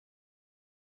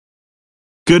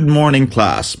Good morning,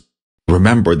 class.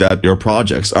 Remember that your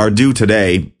projects are due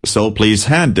today, so please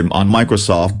hand them on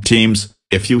Microsoft Teams,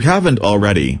 if you haven't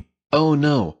already. Oh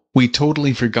no, we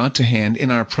totally forgot to hand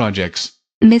in our projects.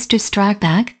 Mr.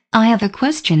 Strikeback, I have a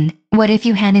question. What if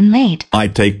you hand in late? I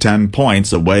take 10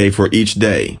 points away for each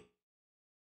day.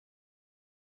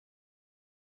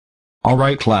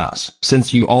 Alright class,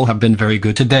 since you all have been very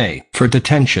good today, for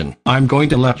detention, I'm going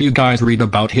to let you guys read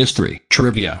about history,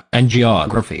 trivia, and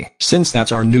geography, since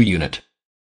that's our new unit.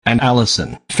 And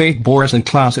Allison, Faith, Boris, and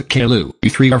Classic Kalu,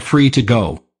 you three are free to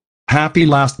go. Happy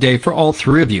last day for all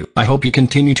three of you. I hope you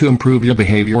continue to improve your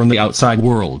behavior in the outside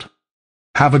world.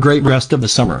 Have a great rest of the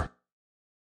summer.